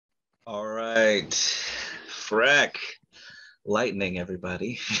All right, Frack, lightning,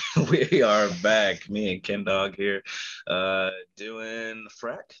 everybody. We are back, me and Ken Dog here, doing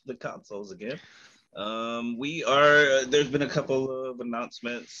Frack the consoles again. We are. There's been a couple of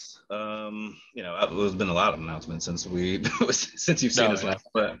announcements. There's been a lot of announcements since since you've seen Oh us yeah. last.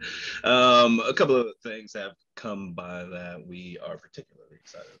 But a couple of things have come by that we are particularly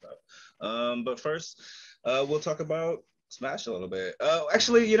excited about. But first, we'll talk about Smash a little bit.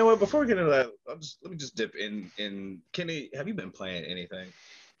 Actually, you know what? Before we get into that, let me just dip in. Kenny, have you been playing anything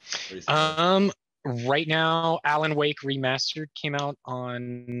recently? Um, right now, Alan Wake Remastered came out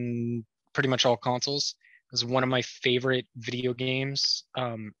on pretty much all consoles. It was one of my favorite video games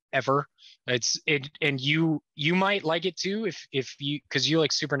ever. And you might like it too if you because you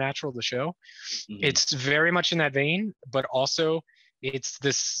like Supernatural the show. Mhm. It's very much in that vein, but also it's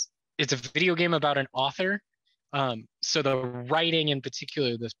this it's a video game about an author. So the writing in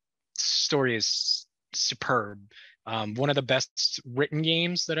particular, the story is superb. One of the best written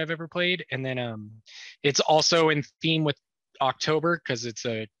games that I've ever played. And then it's also in theme with October because it's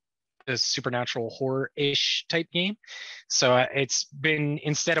a supernatural horror-ish type game. So it's been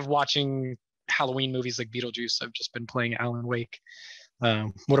instead of watching Halloween movies like Beetlejuice, I've just been playing Alan Wake.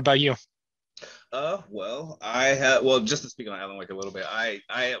 What about you? Just to speak on Alan Wake a little bit, I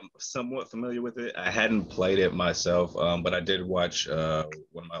am somewhat familiar with it. I hadn't played it myself, but I did watch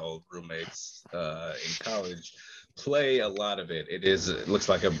one of my old roommates in college play a lot of it. It looks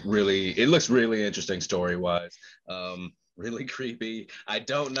like it looks really interesting story wise. Really creepy. I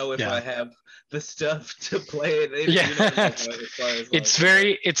don't know if I Yeah. have the stuff to play it. Yeah. As far as It's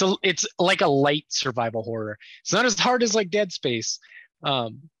very it's like a light survival horror. It's not as hard as like Dead Space.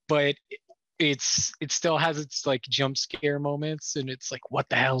 But it still has its like jump scare moments and it's like what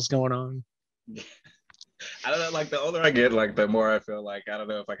the hell's going on. I don't know. Like the older I get, like the more I feel like I don't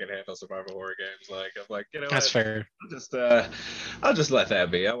know if I can handle survival horror games. Like I'm like, you know That's what? fair. I'll just let that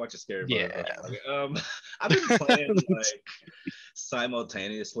be. I'll watch a scary movie. Yeah. I've been playing like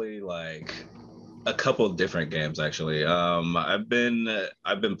simultaneously like a couple different games actually. I've been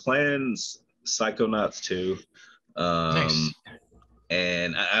playing Psychonauts 2. Um, Nice.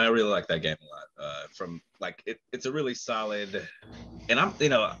 and I really like that game a lot. From like it's a really solid, and I don't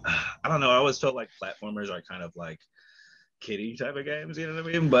know. I always felt like platformers are kind of like kiddie type of games, you know what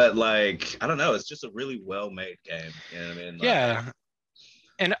I mean? But like I don't know, it's just a really well made game. You know what I mean? Like Yeah.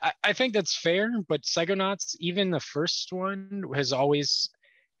 And I think that's fair, but Psychonauts, even the first one, has always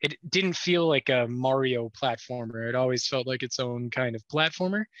it didn't feel like a Mario platformer. It always felt like its own kind of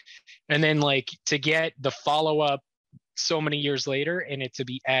platformer. And then like to get the follow-up so many years later and it to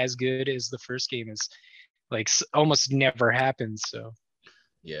be as good as the first game is like almost never happens. So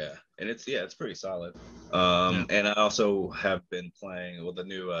yeah, and it's pretty solid. yeah. And I also have been playing the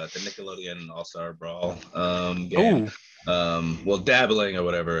new the Nickelodeon All Star Brawl game. Oh, Dabbling or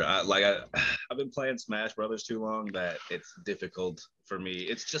whatever. I've been playing Smash Brothers too long that it's difficult for me.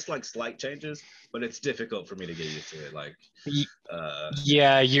 It's just like slight changes, but it's difficult for me to get used to it. Like, yeah.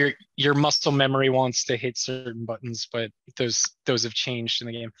 yeah, your muscle memory wants to hit certain buttons, but those have changed in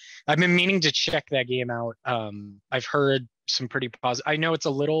the game. I've been meaning to check that game out. I've heard some pretty positive. I know it's a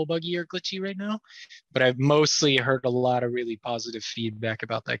little buggy or glitchy right now, but I've mostly heard a lot of really positive feedback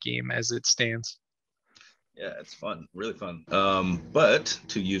about that game as it stands. Yeah, it's fun, really fun. But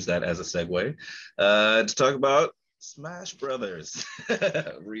to use that as a segue, to talk about Smash Brothers.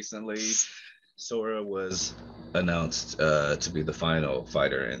 Recently, Sora was announced to be the final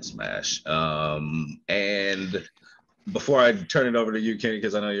fighter in Smash. And before I turn it over to you, Kenny,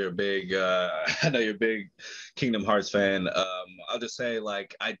 because I know you're a big, I know you're a big Kingdom Hearts fan. I'll just say,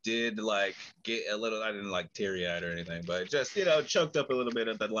 like, I did like get a little. I didn't like teary eyed or anything, but just choked up a little bit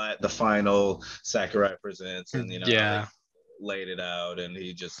at the final Sakurai presents, and like Yeah. laid it out, and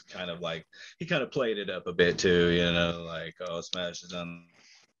he kind of played it up a bit too. Like, oh, Smash is done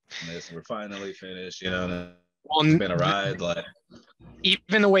this, and we're finally finished. And Well, it's been a ride, like.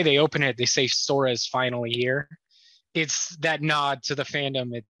 even the way they open it, they say Sora is finally here. It's that nod to the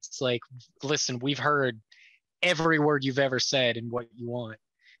fandom. It's like, listen, we've heard every word you've ever said and what you want.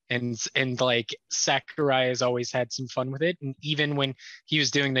 And like Sakurai has always had some fun with it. And even when he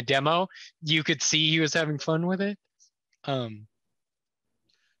was doing the demo, you could see he was having fun with it. Um,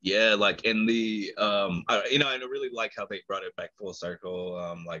 Yeah, like in the I really like how they brought it back full circle.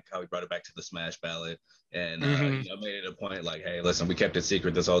 Like how he brought it back to the Smash ballot, and mhm. made it a point like, hey, listen, we kept it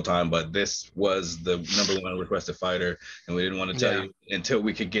secret this whole time, but this was the #1 requested fighter, and we didn't want to tell Yeah. you until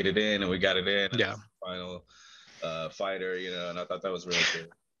we could get it in, and we got it in, and Yeah. this final fighter, and I thought that was really cool.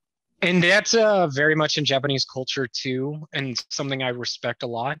 And that's very much in Japanese culture too, and something I respect a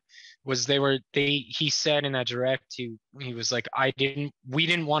lot was he said in that direct he was like, we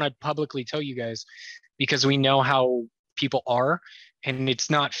didn't want to publicly tell you guys because we know how people are, and it's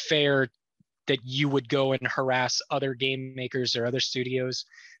not fair that you would go and harass other game makers or other studios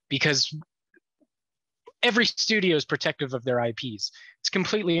because every studio is protective of their IPs. It's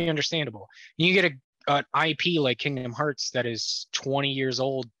completely understandable. You get an IP like Kingdom Hearts that is 20 years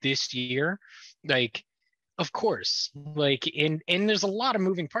old this year, like, of course, like, and there's a lot of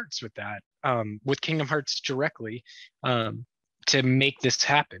moving parts with that, with Kingdom Hearts directly, to make this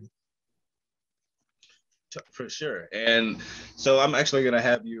happen. For sure. And so I'm actually going to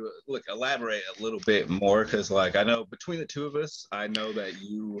have you elaborate a little bit more, because like I know between the two of us, I know that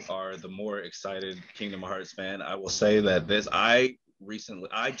you are the more excited Kingdom Hearts fan. I will say that I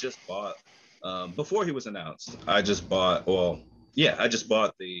just bought, before he was announced, I just bought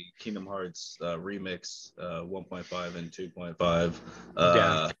the Kingdom Hearts remix 1.5 and 2.5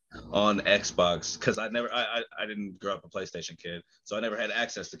 Yeah. on Xbox, because I didn't grow up a PlayStation kid, so I never had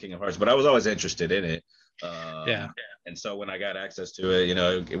access to Kingdom Hearts, but I was always interested in it. Yeah. And so when I got access to it,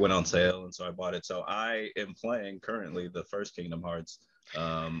 it went on sale, and so I bought it. So I am playing currently the first Kingdom Hearts.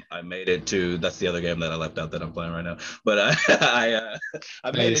 I made it to, that's the other game that I left out that I'm playing right now. But I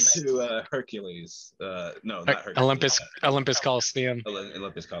made it to Hercules. No, not Hercules. Olympus Coliseum.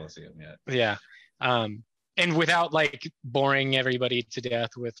 Olympus Coliseum, yeah. Yeah. And without like boring everybody to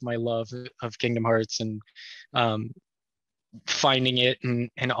death with my love of Kingdom Hearts and finding it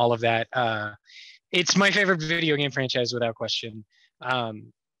and all of that, it's my favorite video game franchise without question.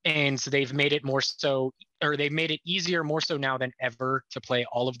 And so they've made it more so, or they've made it easier more so now than ever to play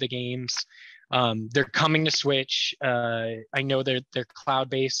all of the games. They're coming to Switch. I know they're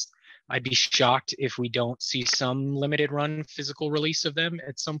cloud-based. I'd be shocked if we don't see some limited run physical release of them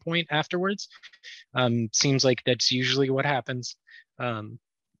at some point afterwards. Seems like that's usually what happens.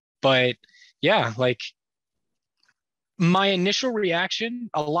 But yeah, like, my initial reaction,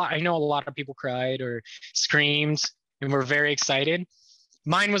 I know a lot of people cried or screamed and were very excited.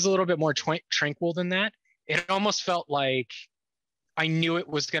 Mine was a little bit more tranquil than that. It almost felt like I knew it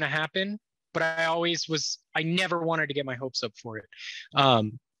was going to happen, but I never wanted to get my hopes up for it.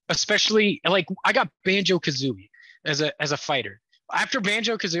 Especially like I got Banjo-Kazooie as a fighter. After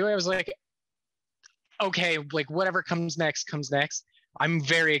Banjo-Kazooie, I was like, okay, like whatever comes next comes next. I'm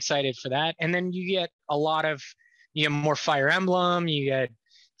very excited for that. And then you get a lot of, more Fire Emblem, you get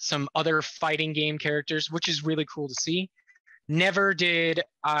some other fighting game characters, which is really cool to see. Never did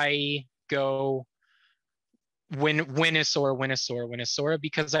I go win is Sora,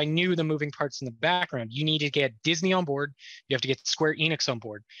 because I knew the moving parts in the background. You need to get Disney on board. You have to get Square Enix on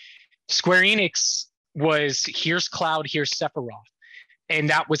board. Square Enix was, here's Cloud, here's Sephiroth. And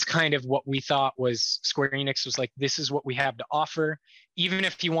that was kind of what we thought was Square Enix was like, this is what we have to offer. Even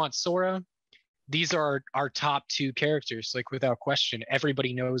if you want Sora, these are our top two characters, like without question.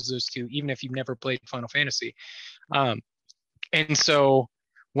 Everybody knows those two, even if you've never played Final Fantasy. And so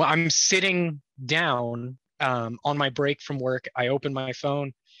when I'm sitting down on my break from work, I open my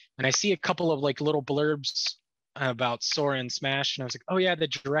phone and I see a couple of like little blurbs about Sora and Smash. And I was like, oh yeah, the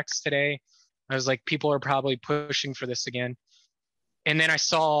directs today. I was like, people are probably pushing for this again. And then I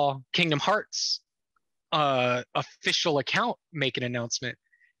saw Kingdom Hearts official account make an announcement.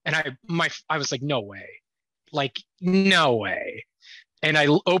 And I was like, no way, like no way. And I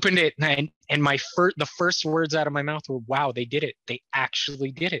opened it, and the first words out of my mouth were, wow, they did it. They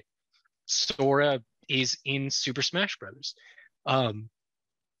actually did it. Sora is in Super Smash Brothers. I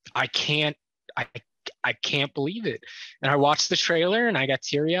can't believe it. And I watched the trailer and I got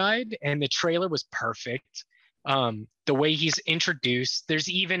teary-eyed, and the trailer was perfect. The way he's introduced, there's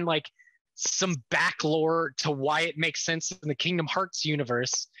even like some back lore to why it makes sense in the Kingdom Hearts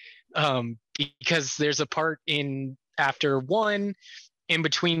universe, because there's a part in after 1, in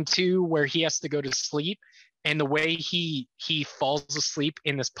between 2, where he has to go to sleep, and the way he falls asleep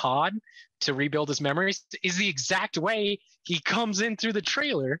in this pod to rebuild his memories is the exact way he comes in through the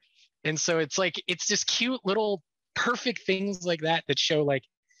trailer. And so it's like, it's just cute little perfect things like that show like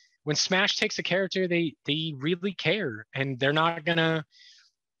when Smash takes a character, they really care, and they're not gonna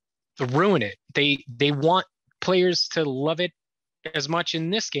ruin it. They want players to love it as much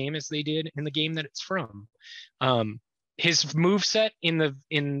in this game as they did in the game that it's from. His moveset in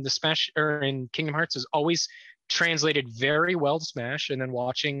the Smash or in Kingdom Hearts is always translated very well to Smash, and then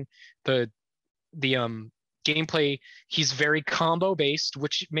watching the gameplay, he's very combo based,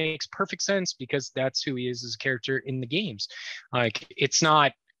 which makes perfect sense because that's who he is as a character in the games. Like, it's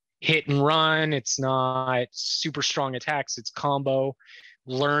not hit and run, it's not super strong attacks, it's combo.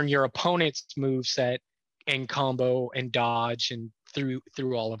 learn your opponent's move set and combo and dodge and through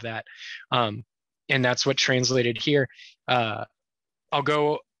all of that. And that's what translated here. I'll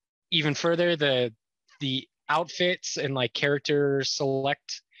go even further. The outfits and like character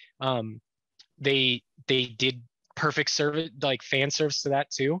select, they did perfect service, like fan service to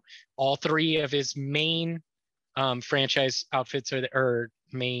that too. All three of his main franchise outfits or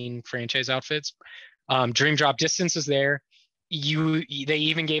main franchise outfits. Dream Drop Distance is there. They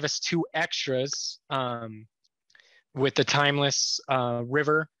even gave us 2 extras with the Timeless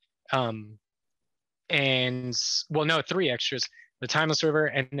River, and well, no, 3 extras: the Timeless River,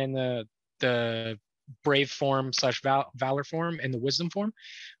 and then the Brave form / Valor form, and the Wisdom form.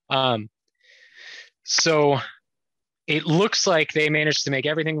 So it looks like they managed to make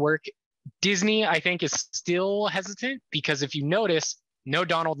everything work. Disney, I think, is still hesitant because if you notice, no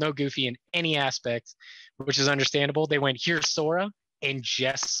Donald, no Goofy in any aspect, which is understandable. They went, here's Sora and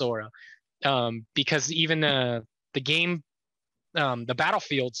just Sora. Because even the game, the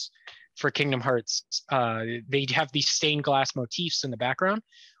battlefields for Kingdom Hearts, they have these stained glass motifs in the background.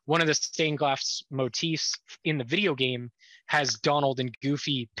 One of the stained glass motifs in the video game has Donald and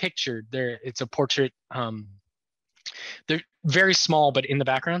Goofy pictured there. It's a portrait. They're very small, but in the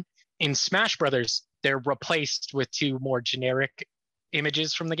background. In Smash Brothers, they're replaced with 2 more generic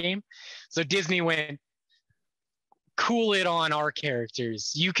images from the game. So Disney went, cool it on our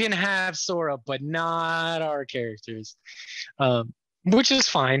characters. You can have Sora, but not our characters, which is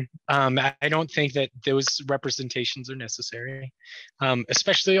fine. I don't think that those representations are necessary,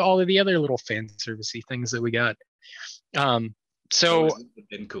 especially all of the other little fan servicey things that we got. So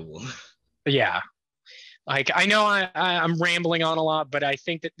been cool. Yeah. Like, I know I'm rambling on a lot, but I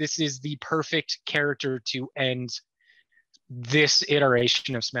think that this is the perfect character to end this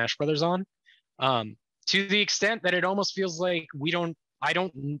iteration of Smash Brothers on. To the extent that it almost feels like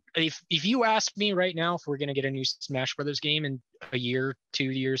if you ask me right now if we're going to get a new Smash Brothers game in a year, 2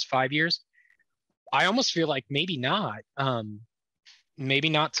 years, 5 years, I almost feel like maybe not. Maybe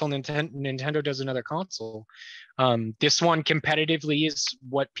not till Nintendo does another console. This one competitively is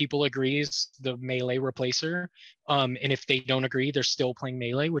what people agree is the Melee replacer. And if they don't agree, they're still playing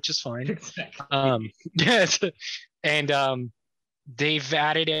Melee, which is fine. Exactly. And they've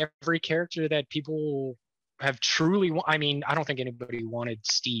added every character that people have truly. I mean, I don't think anybody wanted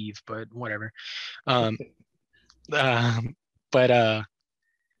Steve, but whatever. But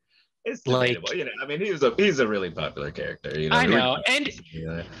it's debatable. Like, I mean, he's a really popular character. I know,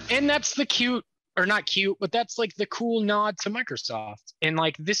 and that's the cute, or not cute, but that's like the cool nod to Microsoft. And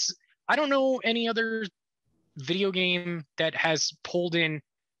like this, I don't know any other video game that has pulled in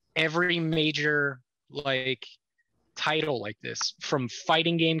every major like title like this, from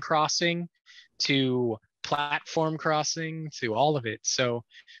fighting game crossing to platform crossing to all of it. So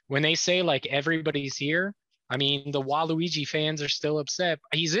when they say like everybody's here, I mean, the Waluigi fans are still upset.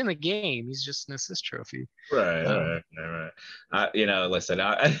 He's in the game. He's just an assist trophy. Right. Listen,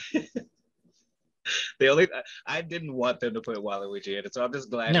 I didn't want them to put Waluigi in it, so I'm just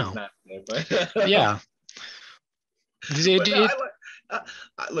glad he's not there. But yeah.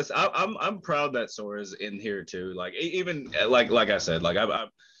 Listen, I'm proud that Sora's in here too. Like, even like I said, like I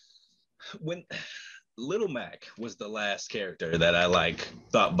when Little Mac was the last character that I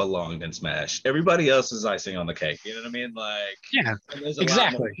thought belonged in Smash. Everybody else is icing on the cake. You know what I mean? Like, yeah, and there's a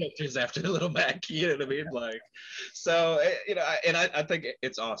lot more characters after Little Mac. You know what I mean? Like, so I think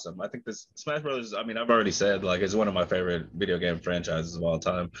it's awesome. I think this Smash Brothers. I mean, I've already said like it's one of my favorite video game franchises of all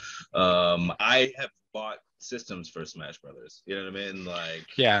time. I have bought systems for Smash Brothers. You know what I mean? Like,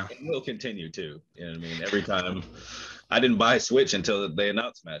 yeah, it will continue too. You know what I mean? Every time, I didn't buy Switch until they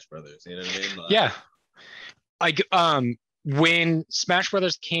announced Smash Brothers. You know what I mean? Like, yeah. Like, when Smash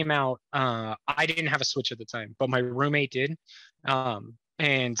Brothers came out, I didn't have a Switch at the time, but my roommate did. And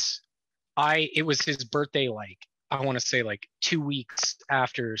it was his birthday, like, I want to say like 2 weeks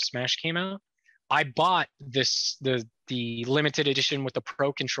after Smash came out. I bought the limited edition with the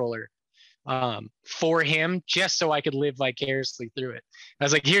Pro controller for him, just so I could live vicariously through it. I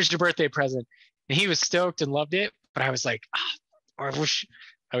was like, here's your birthday present. And he was stoked and loved it. But I was like, I wish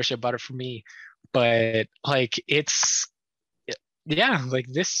I bought it for me. But like, like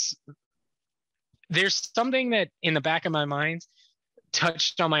this, there's something that in the back of my mind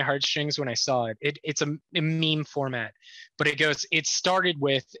touched on my heartstrings when I saw it. It's a meme format, but it started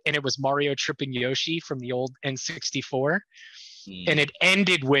with, and it was Mario tripping Yoshi from the old N64. And it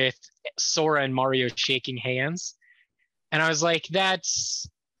ended with Sora and Mario shaking hands. And I was like, that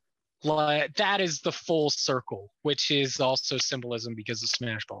is the full circle, which is also symbolism because the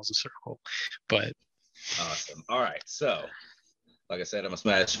Smash Ball is a circle. But awesome. All right, so Like I said, I'm a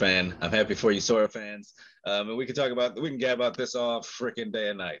Smash fan. I'm happy for you, Sora fans. And we can gab about this all freaking day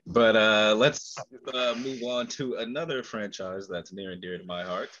and night. But let's move on to another franchise that's near and dear to my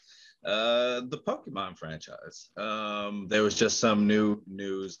heart. The Pokemon franchise. There was just some new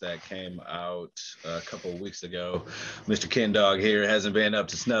news that came out a couple of weeks ago. Mr. Ken Dog here hasn't been up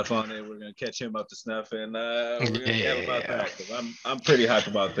to snuff on it. We're gonna catch him up to snuff, and we're gonna chat about that because I'm pretty hyped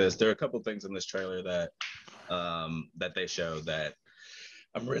about this. There are a couple of things in this trailer that they showed that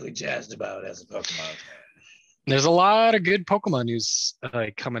I'm really jazzed about as a Pokemon fan. There's a lot of good Pokemon news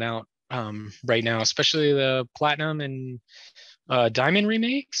coming out right now, especially the Platinum and Diamond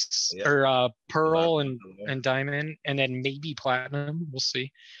remakes, or Pearl and Diamond, and then maybe Platinum. We'll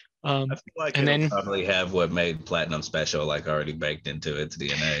see. I feel like it'll probably have what made Platinum special, like already baked into its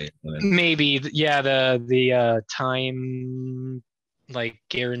DNA. Maybe, yeah. The time, like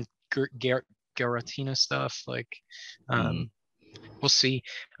Garatina stuff, like we'll see.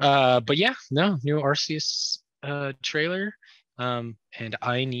 But yeah, no new Arceus trailer, and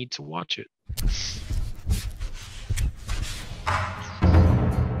I need to watch it.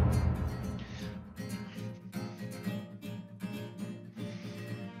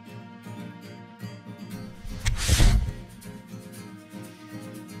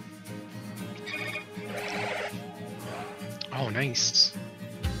 Oh, nice.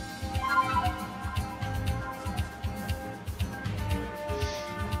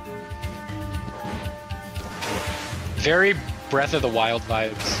 Very Breath of the Wild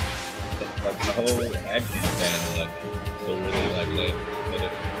vibes. Like the whole action band, like so really like late.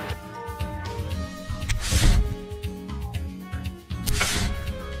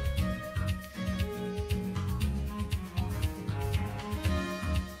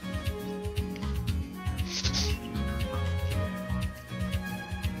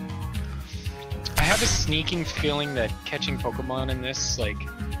 I have a sneaking feeling that catching Pokemon in this like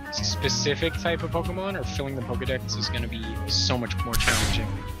specific type of Pokemon or filling the Pokedex is going to be so much more challenging.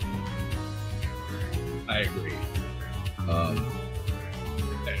 I agree. The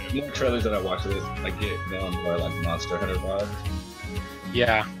more trailers that I watch of this, I get more like Monster Hunter vibes.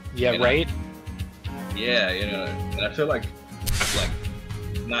 Yeah, right. And I feel like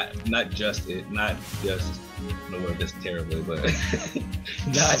not just the word this terribly, but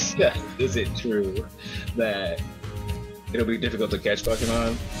not just is it true that it'll be difficult to catch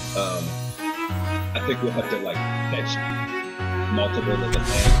Pokemon. I think we'll have to like catch multiple of the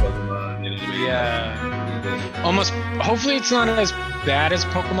same Pokemon. You know what I mean? Yeah. Almost. Hopefully, it's not as bad as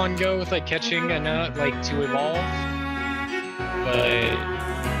Pokemon Go with like catching enough like to evolve. But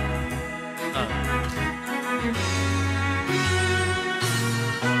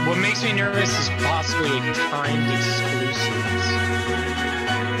what makes me nervous is possibly timed exclusives.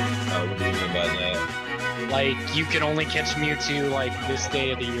 What do you mean by that? Like you can only catch Mewtwo like this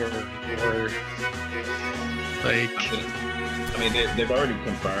day of the year, or like. I mean, they've already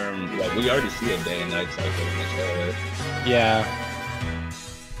confirmed. Like we already see a day and night cycle in the trailer. Yeah.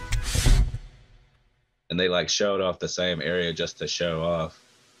 And they like showed off the same area just to show off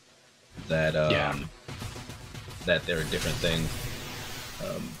that that there are different things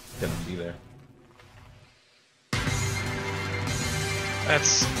gonna be there.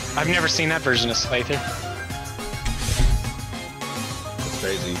 I've never seen that version of Scyther. It's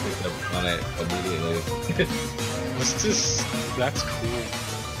crazy, you picked up on it immediately. That's cool.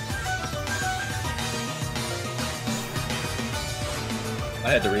 I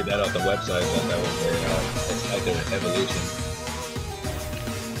had to read that off the website, but that was a Scyther evolution.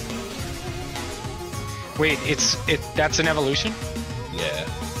 Wait, that's an evolution? Yeah.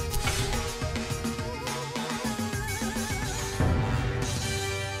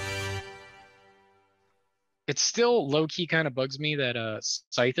 It still low-key kind of bugs me that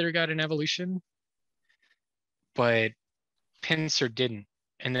Scyther got an evolution, but Pinsir didn't.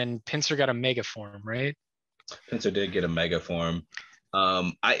 And then Pinsir got a mega form, right? Pinsir did get a mega form.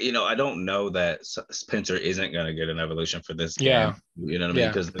 I don't know that Pinsir isn't going to get an evolution for this game. You know what I mean?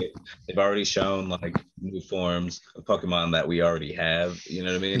 Because they've already shown like new forms of Pokemon that we already have. You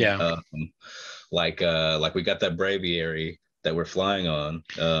know what I mean? Yeah. Like we got that Braviary that we're flying on.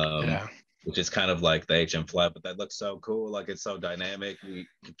 Which is kind of like the HM Fly, but that looks so cool. Like it's so dynamic. We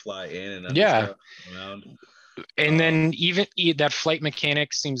can fly in and stuff around. And then even that flight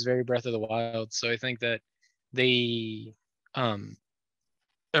mechanic seems very Breath of the Wild. So I think that they are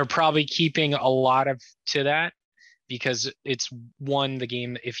probably keeping a lot to that because it's the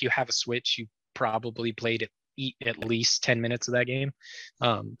game. If you have a Switch, you probably played at least 10 minutes of that game.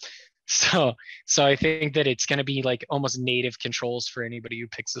 So I think that it's going to be like almost native controls for anybody who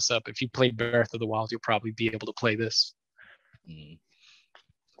picks this up. If you played Breath of the Wild, you'll probably be able to play this.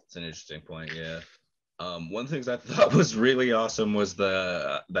 It's an interesting point. Yeah. One thing I thought was really awesome was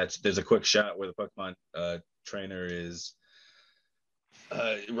that there's a quick shot where the Pokemon trainer is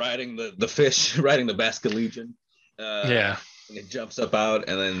riding the fish, riding the Basculegion. Yeah. And it jumps up out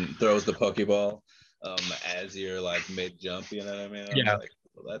and then throws the Pokeball as you're like mid jump. You know what I mean? I was Yeah. like,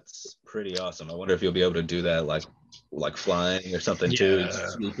 well, that's pretty awesome. I wonder if you'll be able to do that like flying or something too. Yeah.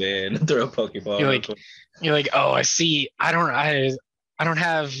 Just swoop in and throw a Pokeball. You're like, oh, I see. I don't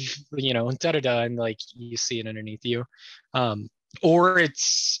have, da da da, and like you see it underneath you. Or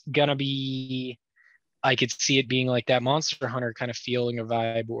it's gonna be, I could see it being like that Monster Hunter kind of feeling a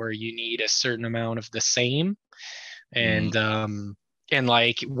vibe where you need a certain amount of the same, and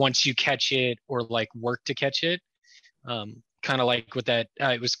like once you catch it or like work to catch it, kind of like with that,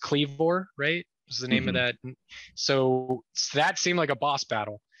 it was Cleavor, right? Was the name of that? So that seemed like a boss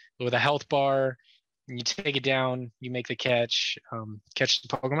battle with a health bar. You take it down, you make the catch, catch the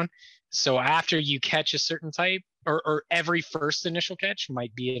Pokemon. So after you catch a certain type, or every first initial catch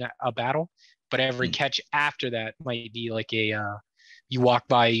might be a battle, but every catch after that might be like you walk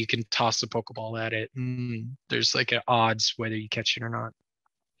by, you can toss a Pokeball at it. There's like an odds whether you catch it or not.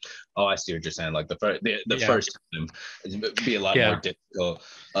 Oh, I see what you're saying. Like the first time, it'd be a lot more difficult.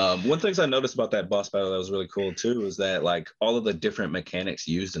 One thing I noticed about that boss battle that was really cool too is that like all of the different mechanics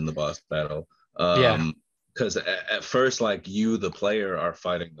used in the boss battle. Because at first, like you, the player, are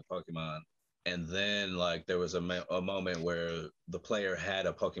fighting the Pokemon, and then like there was a moment where the player had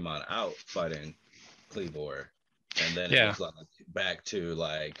a Pokemon out fighting Cleavor, and then it was like back to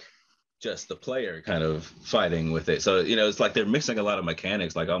like just the player kind of fighting with it. So it's like they're mixing a lot of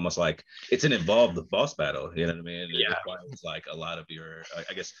mechanics, like almost like it's an involved boss battle. You know what I mean? It requires like a lot of your,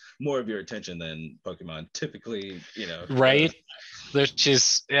 I guess, more of your attention than Pokemon typically. Right. There's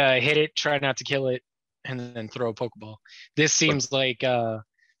just hit it, try not to kill it, and then throw a Pokeball. This seems like a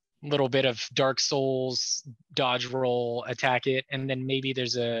little bit of Dark Souls, dodge roll, attack it, and then maybe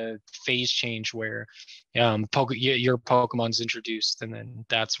there's a phase change where your Pokemon's introduced, and then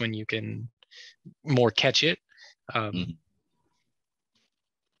that's when you can more catch it. I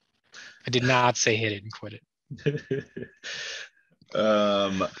did not say hit it and quit it.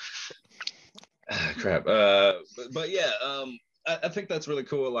 Crap. But yeah, I think that's really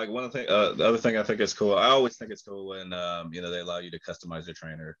cool. Like one of the the other thing I think is cool. I always think it's cool when they allow you to customize your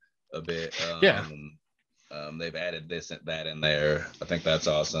trainer a bit. They've added this and that in there. I think that's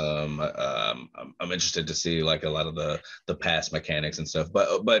awesome. I'm interested to see like a lot of the past mechanics and stuff.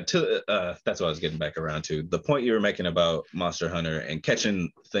 But to that's what I was getting back around to. The point you were making about Monster Hunter and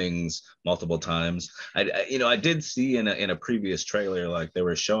catching things multiple times. I did see in a previous trailer like they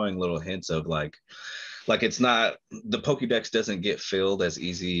were showing little hints of like it's not, the Pokédex doesn't get filled as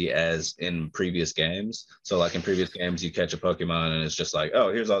easy as in previous games. So like in previous games, you catch a Pokemon and it's just like,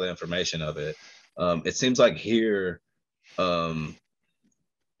 oh, here's all the information of it. It seems like here,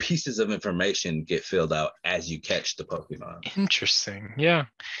 pieces of information get filled out as you catch the Pokemon. Interesting. Yeah.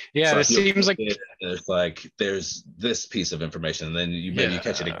 So it seems like it's like there's this piece of information, and then you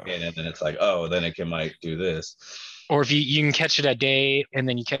catch it again, and then it's like, oh, then it might do this. Or if you can catch it at day and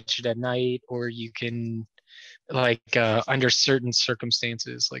then you catch it at night, or you can like under certain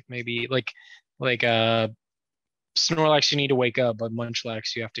circumstances, like maybe like Snorlax you need to wake up, but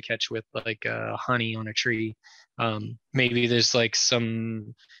Munchlax you have to catch with like honey on a tree. Maybe there's like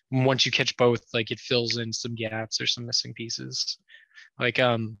some, once you catch both, like it fills in some gaps or some missing pieces. Like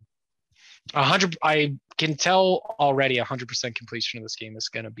 100, I can tell already 100% completion of this game is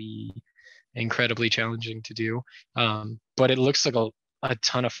going to be incredibly challenging to do. But it looks like a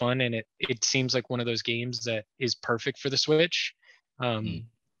ton of fun, and it seems like one of those games that is perfect for the Switch.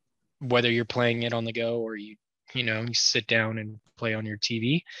 Whether you're playing it on the go or you sit down and play on your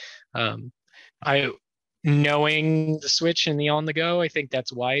TV. Knowing the Switch and the on the go, I think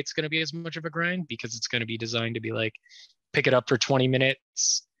that's why it's going to be as much of a grind, because it's going to be designed to be like pick it up for 20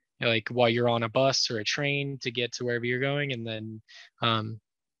 minutes, like while you're on a bus or a train to get to wherever you're going, and then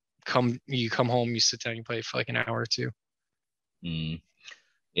come home, you sit down, you play for like an hour or two.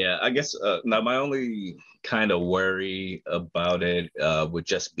 Yeah, I guess now my only kind of worry about it would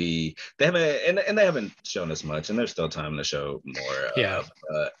just be they haven't shown us much, and there's still time to show more.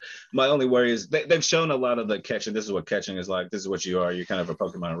 My only worry is they've shown a lot of the catching. This is what catching is like. This is what you are. You're kind of a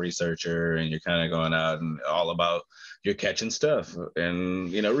Pokemon researcher, and you're kind of going out and all about you're catching stuff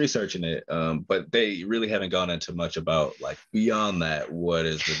and researching it. But they really haven't gone into much about like beyond that. What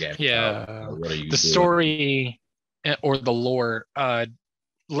is the game about? What are you doing? Story or the lore?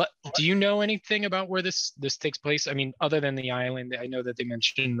 Do you know anything about where this takes place? I mean, other than the island, I know that they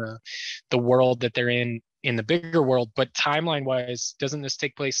mentioned the world that they're in in the bigger world. But timeline wise, doesn't this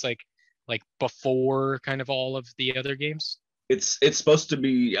take place like before kind of all of the other games? It's supposed to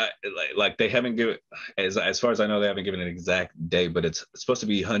be like they haven't given, as far as I know, they haven't given an exact date, but it's supposed to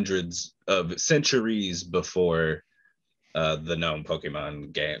be hundreds of centuries before the known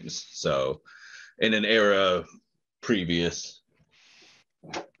Pokemon games. So in an era previous,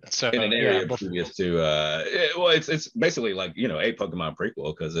 So in an yeah, area previous to well, it's basically like, you know, a Pokemon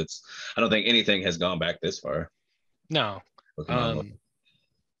prequel, because it's, I don't think anything has gone back this far. no. Pokemon lore. Um,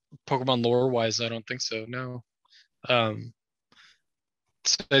 Pokemon lore wise, I don't think so. No. Um,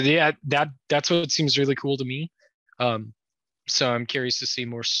 so yeah, that's what seems really cool to me. Um, so I'm curious to see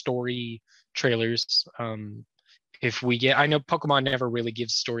more story trailers. If we get, I know Pokemon never really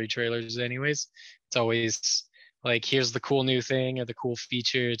gives story trailers anyways. It's always like, here's the cool new thing or the cool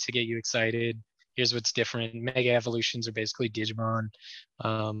feature to get you excited. Here's what's different. Mega evolutions are basically Digimon.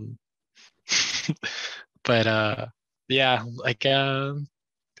 Um, but yeah, like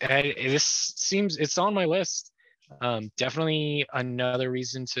this seems, it's on my list. Definitely another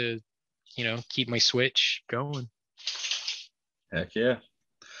reason to, keep my Switch going. Heck yeah.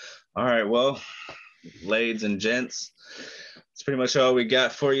 All right, well, ladies and gents, that's pretty much all we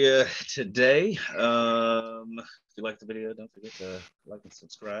got for you today. If you like the video, don't forget to like and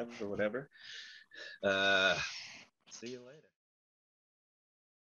subscribe or whatever. See you later.